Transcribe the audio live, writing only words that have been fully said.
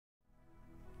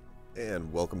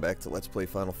And welcome back to Let's Play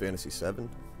Final Fantasy VII.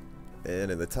 And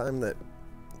in the time that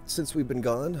since we've been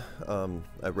gone,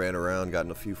 I ran around, got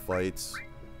in a few fights.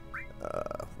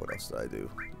 What else did I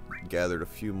do? Gathered a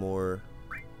few more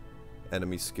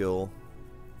enemy skills.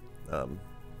 And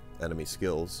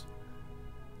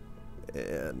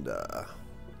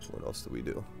what else did we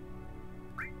do?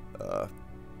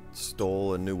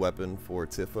 Stole a new weapon for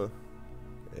Tifa.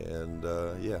 And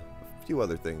yeah, a few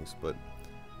other things, but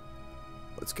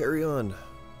let's carry on.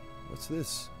 What's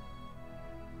this?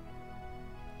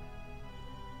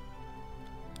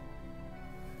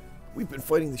 We've been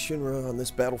fighting the Shinra on this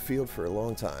battlefield for a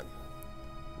long time.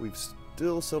 We've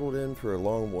still settled in for a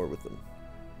long war with them.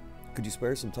 Could you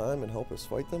spare some time and help us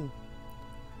fight them?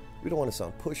 We don't want to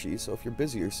sound pushy, so if you're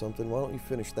busy or something, why don't you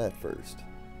finish that first?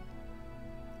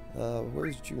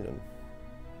 Where's Junin?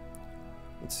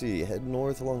 Let's see, head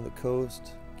north along the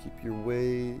coast. Keep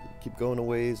going a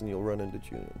ways and you'll run into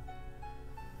Junin.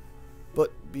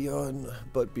 But be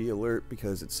alert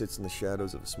because it sits in the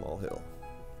shadows of a small hill.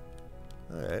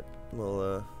 Alright,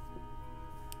 well,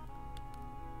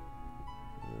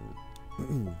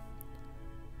 I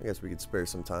guess we could spare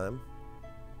some time.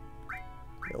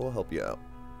 Yeah, we'll help you out.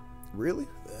 Really?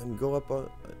 Then go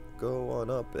on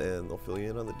up and they'll fill you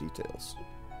in on the details.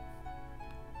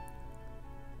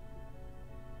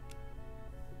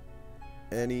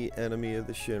 Any enemy of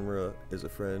the Shinra is a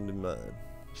friend of mine.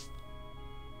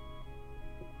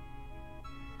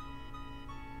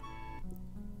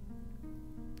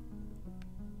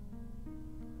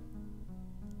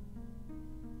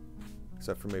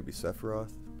 Except for maybe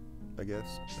Sephiroth, I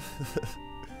guess.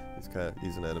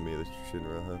 He's an enemy of the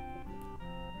Shinra, huh?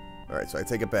 Alright, so I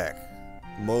take it back.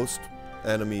 Most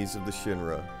enemies of the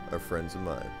Shinra are friends of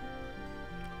mine.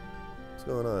 What's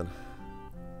going on?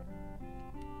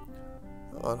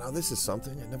 Oh, now this is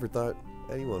something. I never thought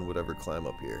anyone would ever climb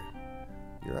up here.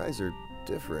 Your eyes are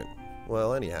different.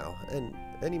 Well, anyhow, and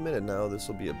any minute now this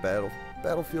will be a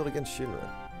battlefield against Shinra.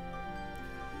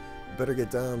 You better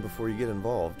get down before you get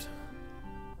involved.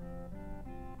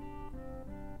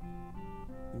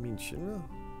 You mean Shinra?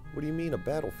 What do you mean a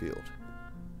battlefield?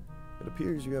 It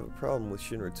appears you have a problem with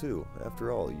Shinra too.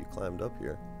 After all, you climbed up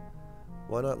here.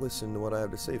 Why not listen to what I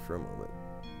have to say for a moment?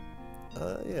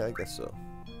 Yeah, I guess so.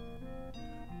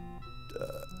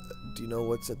 Do you know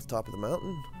what's at the top of the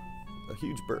mountain? A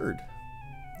huge bird.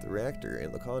 The reactor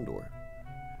and the condor.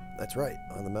 That's right,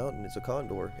 on the mountain is a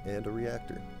condor and a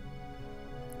reactor.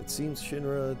 It seems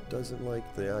Shinra doesn't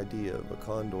like the idea of a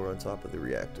condor on top of the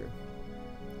reactor.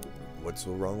 What's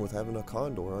so wrong with having a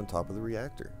condor on top of the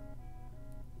reactor?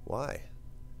 Why?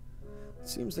 It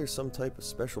seems there's some type of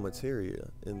special materia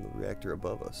in the reactor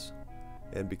above us.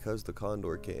 And because the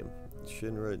condor came,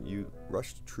 Shinra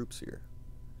rushed troops here.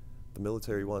 The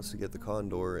military wants to get the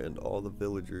condor and all the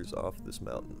villagers off this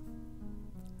mountain.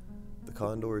 The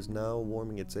condor is now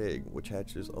warming its egg, which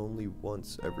hatches only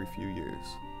once every few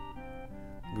years.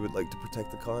 We would like to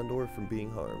protect the condor from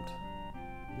being harmed.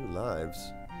 New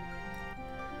lives.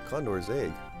 Condor's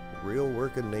egg. Real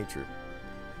work of nature.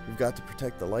 We've got to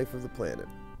protect the life of the planet.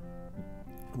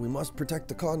 We must protect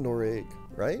the condor egg,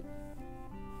 right?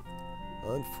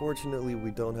 Unfortunately,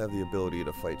 we don't have the ability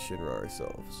to fight Shinra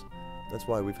ourselves. That's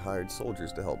why we've hired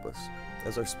soldiers to help us.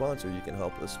 As our sponsor, you can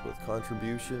help us with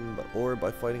contribution or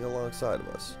by fighting alongside of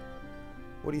us.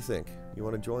 What do you think? You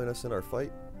want to join us in our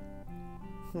fight?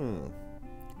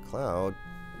 Cloud?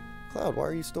 Cloud, why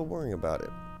are you still worrying about it?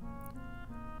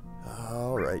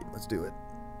 Alright, let's do it.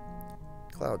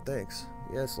 Cloud, thanks.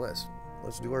 Yes, let's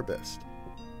do our best.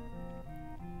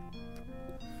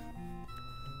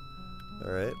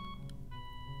 Alright.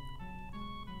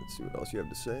 Let's see what else you have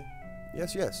to say.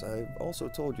 Yes, I've also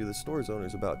told you the store's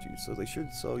owners about you, so they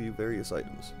should sell you various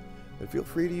items. And feel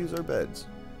free to use our beds.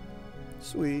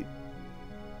 Sweet.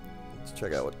 Let's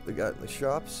check out what they got in the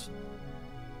shops.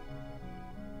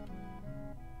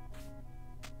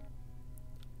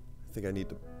 I think I need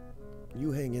to...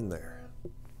 You hang in there. I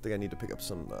think I need to pick up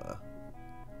some,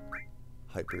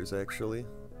 hypers, actually.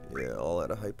 Yeah, all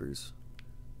out of hypers.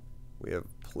 We have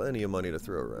plenty of money to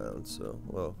throw around, so,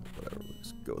 well, whatever, we'll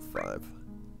just go with 5.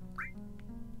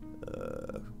 Pick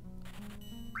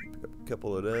up a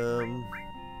couple of them.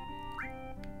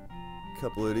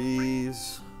 Couple of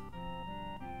these.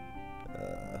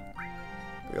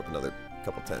 Pick up another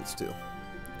couple tents too.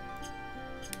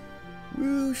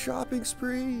 Woo, shopping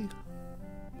spree!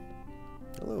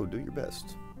 Hello, do your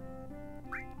best.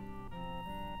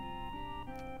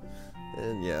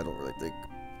 And yeah, I don't really think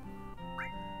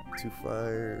 2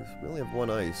 fires. We only have 1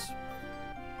 ice.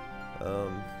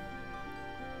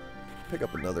 Pick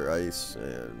up another ice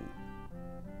and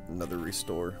another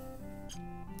restore.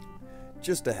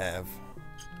 Just to have.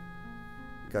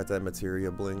 Got that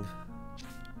materia bling.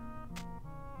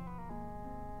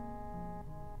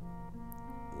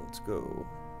 Let's go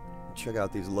check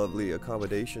out these lovely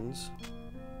accommodations.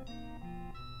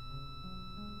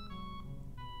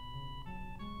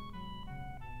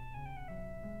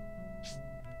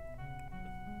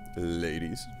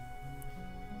 Ladies.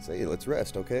 Say, let's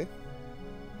rest, okay?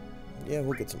 Yeah,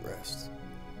 we'll get some rest.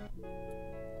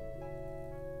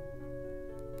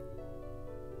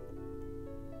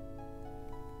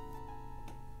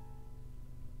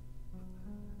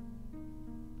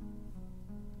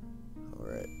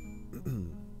 Alright.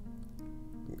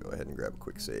 Go ahead and grab a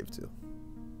quick save, too.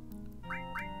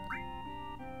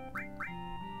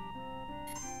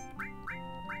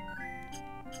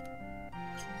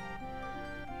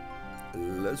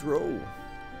 Let's roll.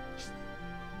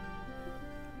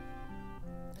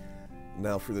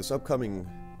 Now for this upcoming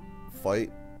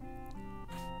fight,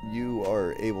 you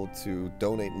are able to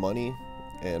donate money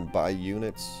and buy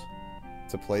units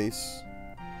to place.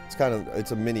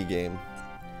 It's a mini game.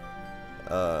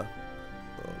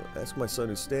 Ask my son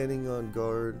who's standing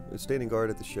guard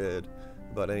at the shed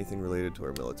about anything related to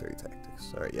our military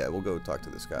tactics. Alright, yeah, we'll go talk to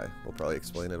this guy. We'll probably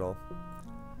explain it all.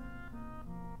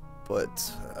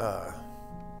 But,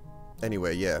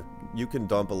 anyway, yeah, you can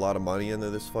dump a lot of money into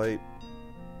this fight,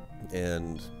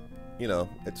 and, you know,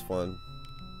 it's fun.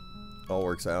 All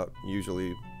works out. Usually,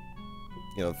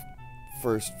 you know,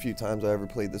 first few times I ever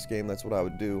played this game, that's what I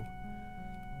would do.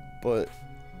 But,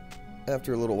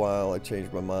 after a little while, I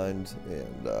changed my mind,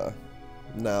 and,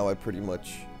 now I pretty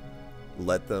much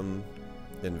let them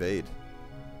invade.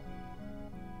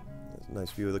 There's a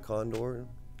nice view of the Condor.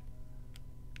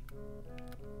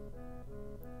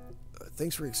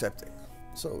 Thanks for accepting.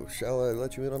 So, shall I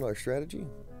let you in on our strategy?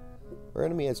 Our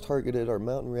enemy has targeted our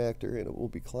mountain reactor and it will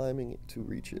be climbing to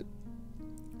reach it.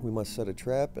 We must set a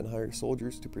trap and hire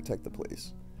soldiers to protect the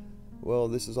place. Well,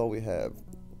 this is all we have.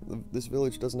 This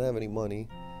village doesn't have any money.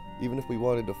 Even if we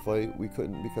wanted to fight, we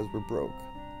couldn't because we're broke.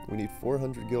 We need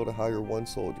 400 gil to hire one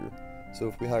soldier. So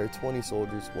if we hire 20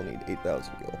 soldiers, we'll need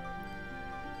 8,000 gil.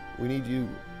 We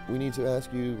need to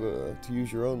ask you to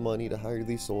use your own money to hire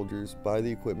these soldiers, buy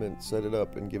the equipment, set it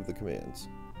up, and give the commands.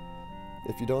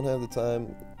 If you don't have the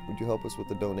time, would you help us with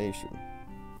the donation?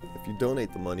 If you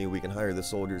donate the money, we can hire the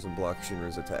soldiers and block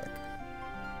Shinra's attack.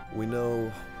 We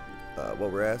know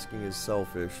what we're asking is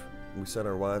selfish. We sent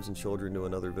our wives and children to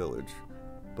another village,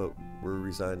 but we're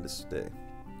resigned to stay.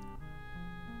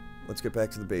 Let's get back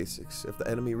to the basics. If the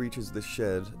enemy reaches the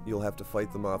shed, you'll have to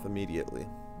fight them off immediately.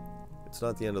 It's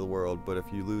not the end of the world, but if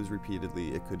you lose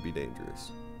repeatedly, it could be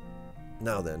dangerous.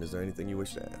 Now then, is there anything you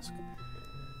wish to ask?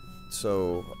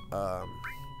 So,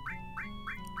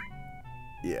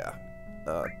 yeah.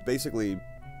 Basically...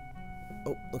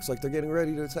 Oh, looks like they're getting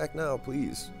ready to attack now,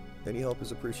 please. Any help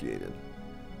is appreciated.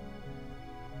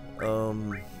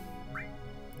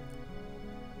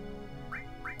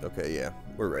 Okay, yeah,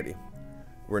 we're ready.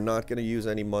 We're not going to use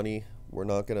any money. We're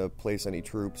not going to place any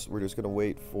troops. We're just going to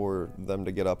wait for them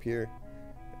to get up here.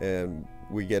 And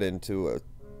we get into a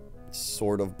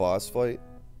sort of boss fight.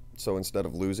 So instead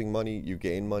of losing money, you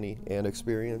gain money and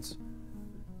experience.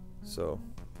 So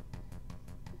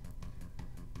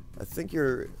I think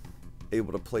you're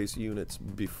able to place units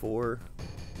before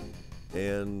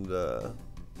and oh,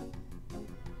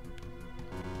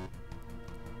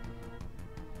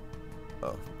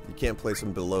 you can't place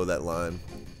them below that line.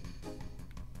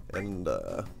 And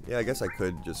yeah, I guess I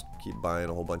could just keep buying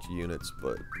a whole bunch of units,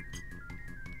 but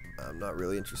I'm not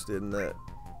really interested in that.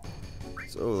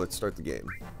 So let's start the game.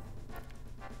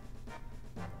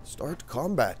 Start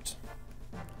combat.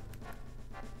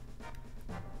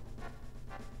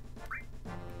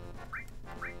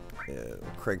 And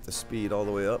crank the speed all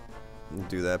the way up. And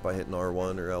do that by hitting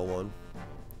R1 or L1.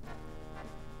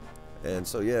 And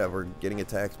so yeah, we're getting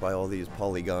attacked by all these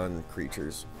polygon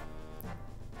creatures.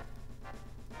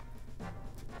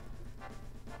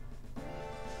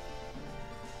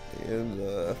 And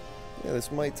yeah,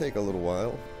 this might take a little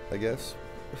while, I guess.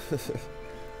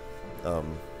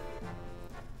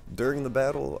 During the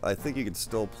battle, I think you could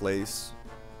still place.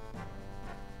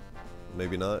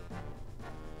 Maybe not.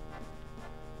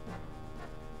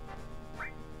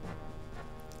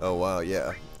 Oh wow,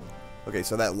 yeah. Okay,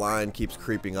 so that line keeps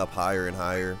creeping up higher and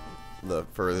higher the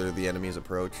further the enemies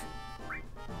approach.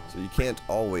 So you can't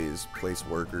always place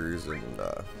workers and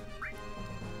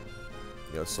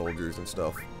you know, soldiers and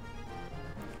stuff.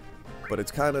 But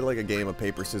it's kind of like a game of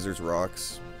paper, scissors,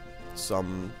 rocks.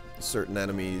 Some certain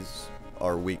enemies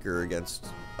are weaker against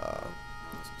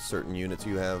certain units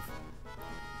you have.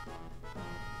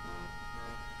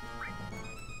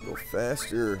 Go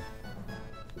faster.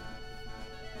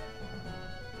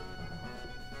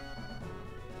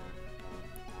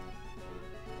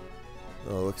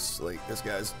 looks like this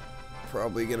guy's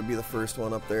probably gonna be the first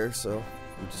one up there, so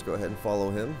we'll just go ahead and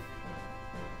follow him.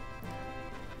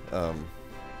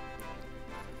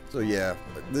 So yeah,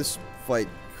 this fight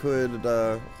could,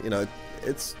 you know,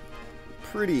 it's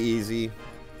pretty easy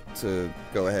to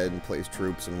go ahead and place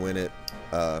troops and win it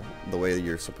the way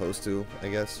you're supposed to, I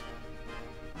guess.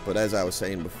 But as I was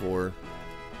saying before,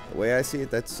 the way I see it,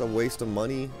 that's a waste of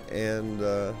money and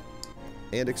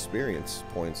experience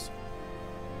points.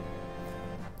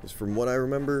 Because from what I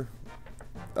remember,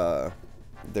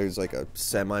 there's like a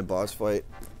semi-boss fight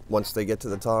once they get to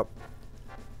the top,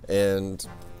 and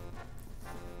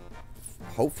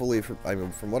hopefully, I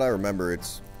mean, from what I remember,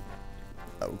 it's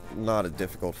not a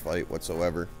difficult fight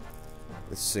whatsoever.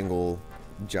 A single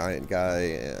giant guy,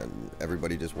 and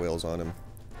everybody just wails on him.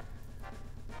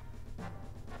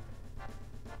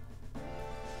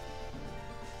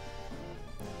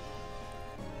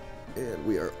 And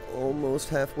we are almost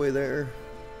halfway there.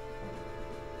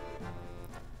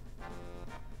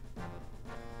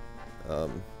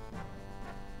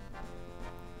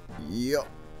 Yep.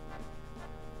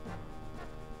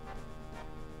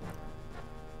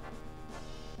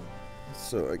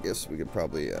 So I guess we could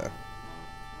probably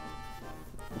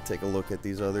take a look at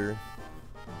these other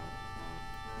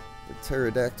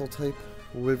pterodactyl type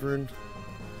wyvern.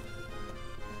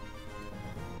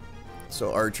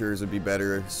 So archers would be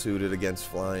better suited against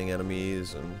flying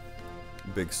enemies, and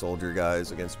big soldier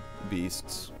guys against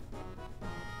beasts.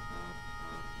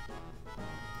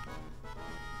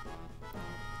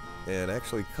 And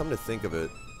actually, come to think of it,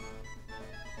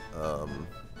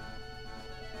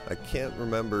 I can't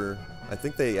remember. I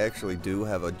think they actually do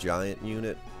have a giant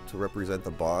unit to represent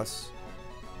the boss,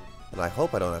 and I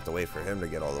hope I don't have to wait for him to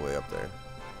get all the way up there.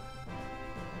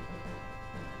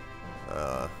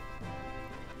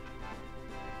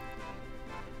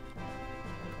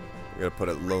 We're gonna put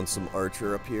a lonesome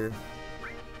archer up here.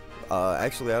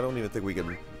 Actually, I don't even think we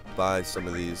can buy some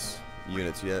of these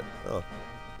units yet. Oh.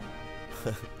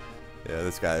 Yeah,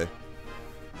 this guy.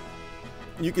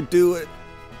 You can do it.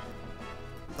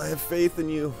 I have faith in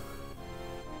you.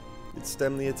 You'd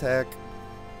stem the attack.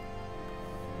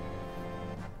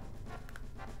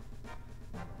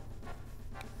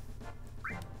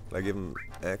 Can I give him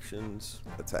actions?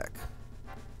 Attack.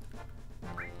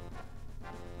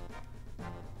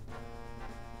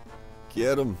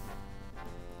 Get him.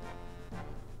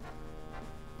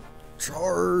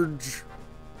 Charge.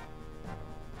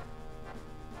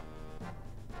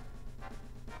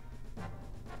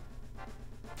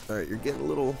 Alright, you're getting a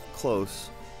little close.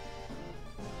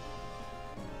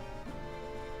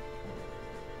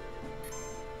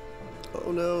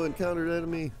 Oh no, encountered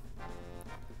enemy.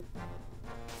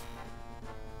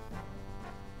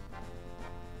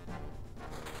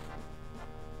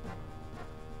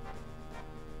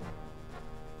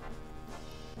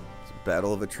 It's a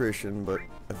battle of attrition, but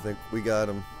I think we got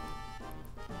him.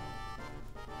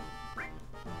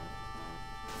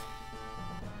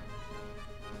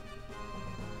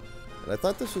 I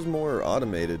thought this was more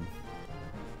automated.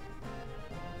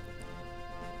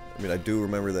 I mean, I do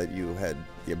remember that you had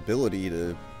the ability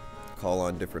to call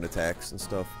on different attacks and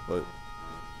stuff, but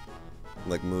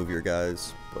like move your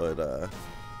guys. But all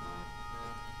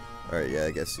right, yeah,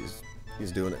 I guess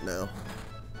he's doing it now.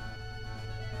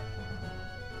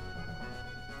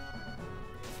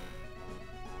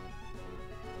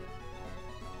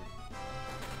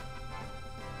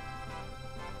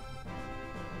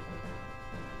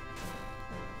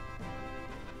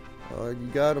 You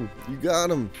got him. You got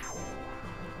him.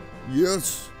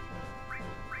 Yes.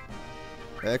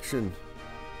 Action.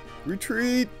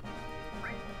 Retreat.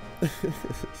 This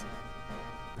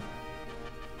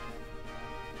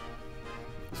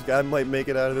guy might make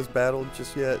it out of this battle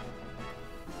just yet.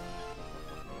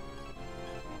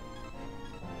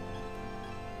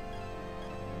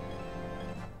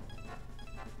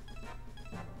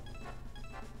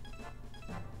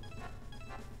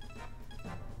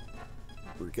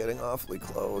 We're getting awfully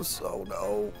close. Oh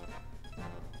no.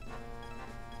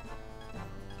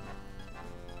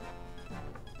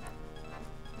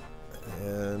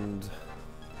 And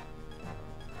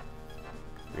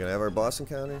we're gonna have our boss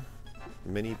encounter.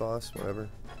 Mini boss, whatever.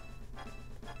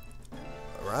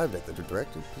 Arrived at the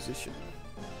directed position.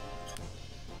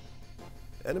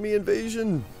 Enemy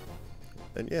invasion!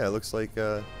 And yeah, it looks like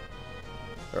our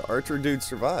archer dude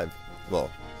survived. Well,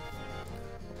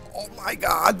 oh my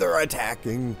god, they're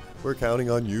attacking! We're counting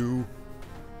on you.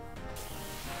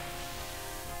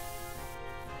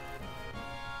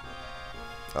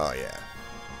 Oh yeah.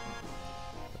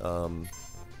 Go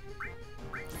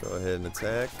ahead and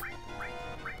attack.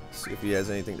 See if he has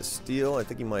anything to steal. I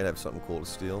think he might have something cool to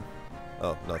steal.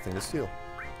 Oh, nothing to steal.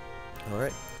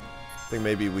 Alright. I think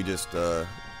maybe we just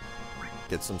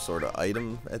get some sort of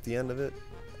item at the end of it.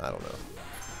 I don't know.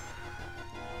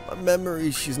 My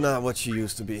memory, she's not what she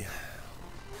used to be.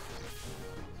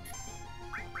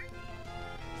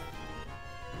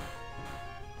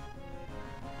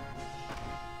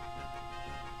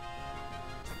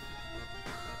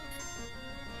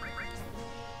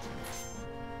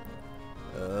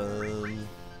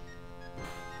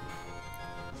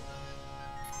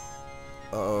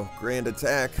 Uh-oh, grand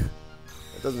attack.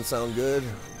 That doesn't sound good.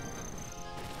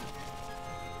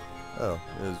 Oh,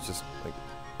 it was just like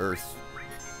Earth.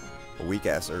 A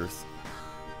weak-ass Earth.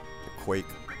 A quake.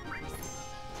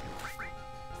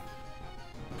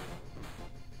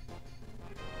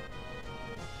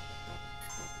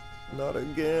 Not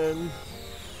again.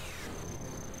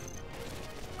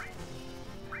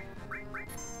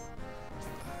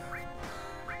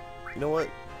 You know what?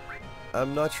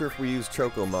 I'm not sure if we use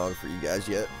Choco Mog for you guys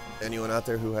yet. Anyone out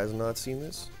there who has not seen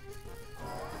this?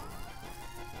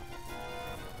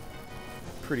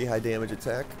 Pretty high damage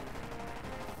attack.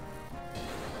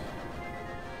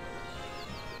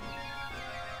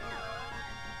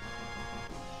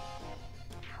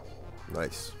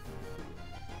 Nice.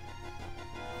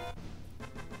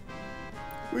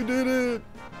 We did it!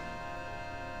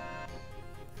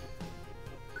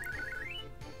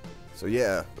 So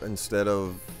yeah, instead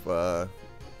of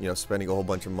you know, spending a whole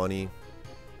bunch of money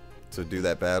to do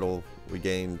that battle, we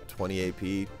gained 20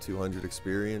 AP, 200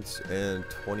 experience, and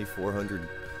 2400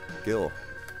 gil.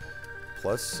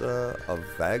 Plus a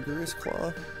Vigorous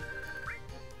Claw.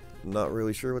 Not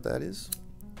really sure what that is.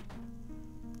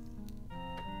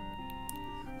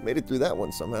 Made it through that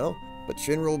one somehow, but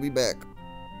Shinra will be back.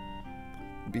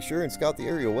 Be sure and scout the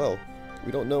area well.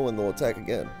 We don't know when they'll attack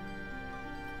again.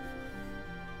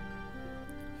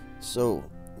 So,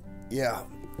 yeah.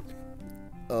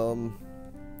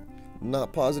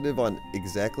 Not positive on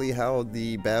exactly how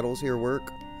the battles here work.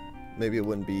 Maybe it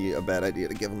wouldn't be a bad idea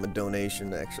to give them a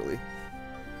donation, actually.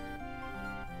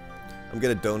 I'm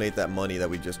gonna donate that money that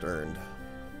we just earned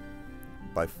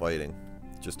by fighting,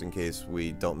 just in case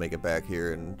we don't make it back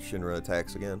here and Shinra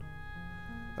attacks again.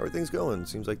 How are things going?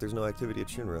 Seems like there's no activity at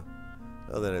Shinra.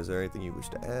 Oh, then is there anything you wish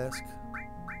to ask?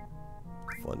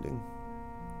 Funding?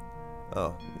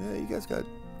 Oh, yeah, you guys got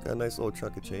a nice little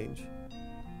chunk of change.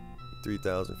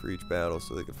 3,000 for each battle,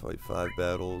 so they could fight 5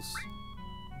 battles.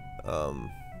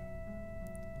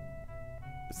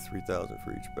 3,000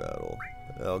 for each battle.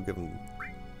 I'll give them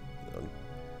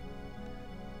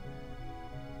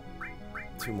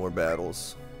 2 more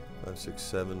battles. 5, 6,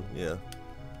 7. Yeah.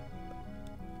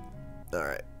 All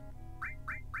right.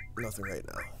 Nothing right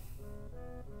now.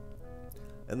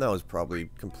 And that was probably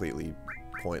completely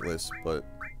pointless, but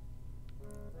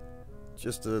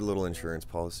just a little insurance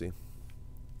policy.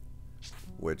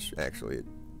 Which, actually,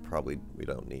 probably we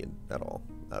don't need at all.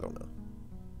 I don't know.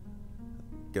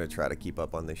 Gonna try to keep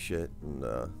up on this shit, and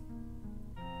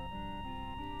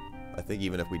I think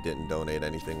even if we didn't donate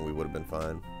anything, we would have been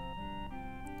fine.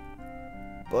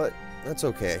 But, that's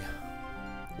okay.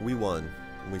 We won.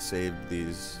 We saved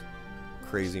these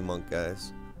crazy monk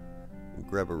guys. We'll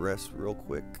grab a rest real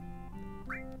quick.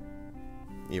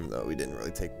 Even though we didn't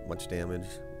really take much damage.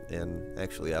 And,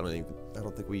 actually, I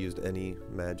don't think we used any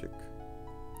magic.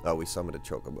 Oh, we summoned a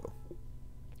Chocobo.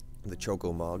 The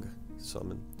Choco Mog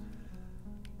summon.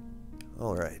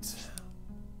 Alright.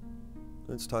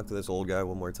 Let's talk to this old guy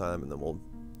one more time and then we'll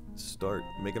start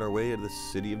making our way to the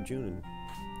city of June.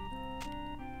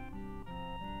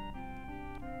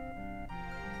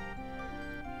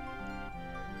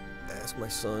 Ask my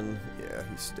son. Yeah,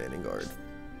 he's standing guard.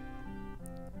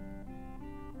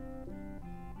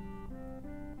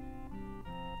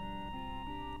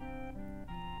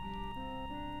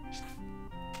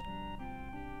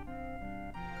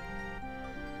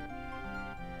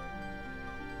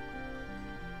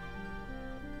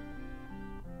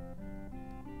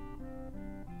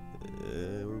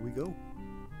 Where we go?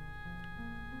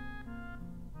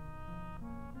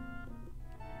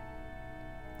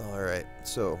 Alright,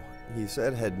 so he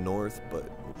said head north, but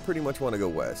we pretty much want to go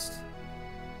west.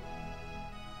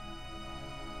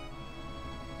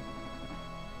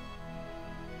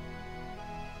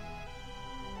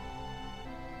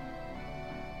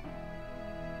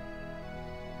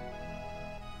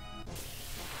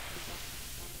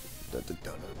 Dun, dun,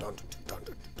 dun, dun, dun, dun,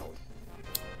 dun, dun.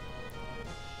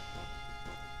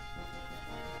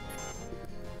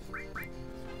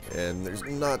 And there's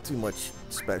not too much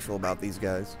special about these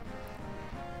guys.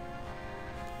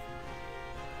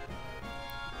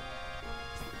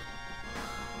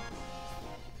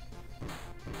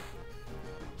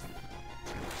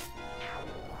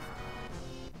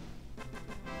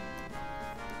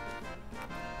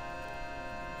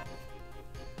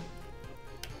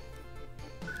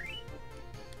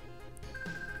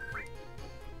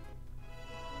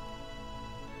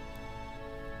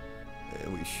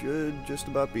 And we should just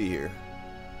about be here.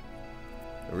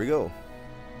 There we go.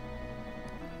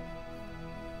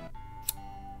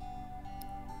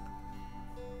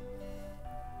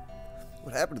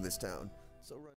 What happened to this town? So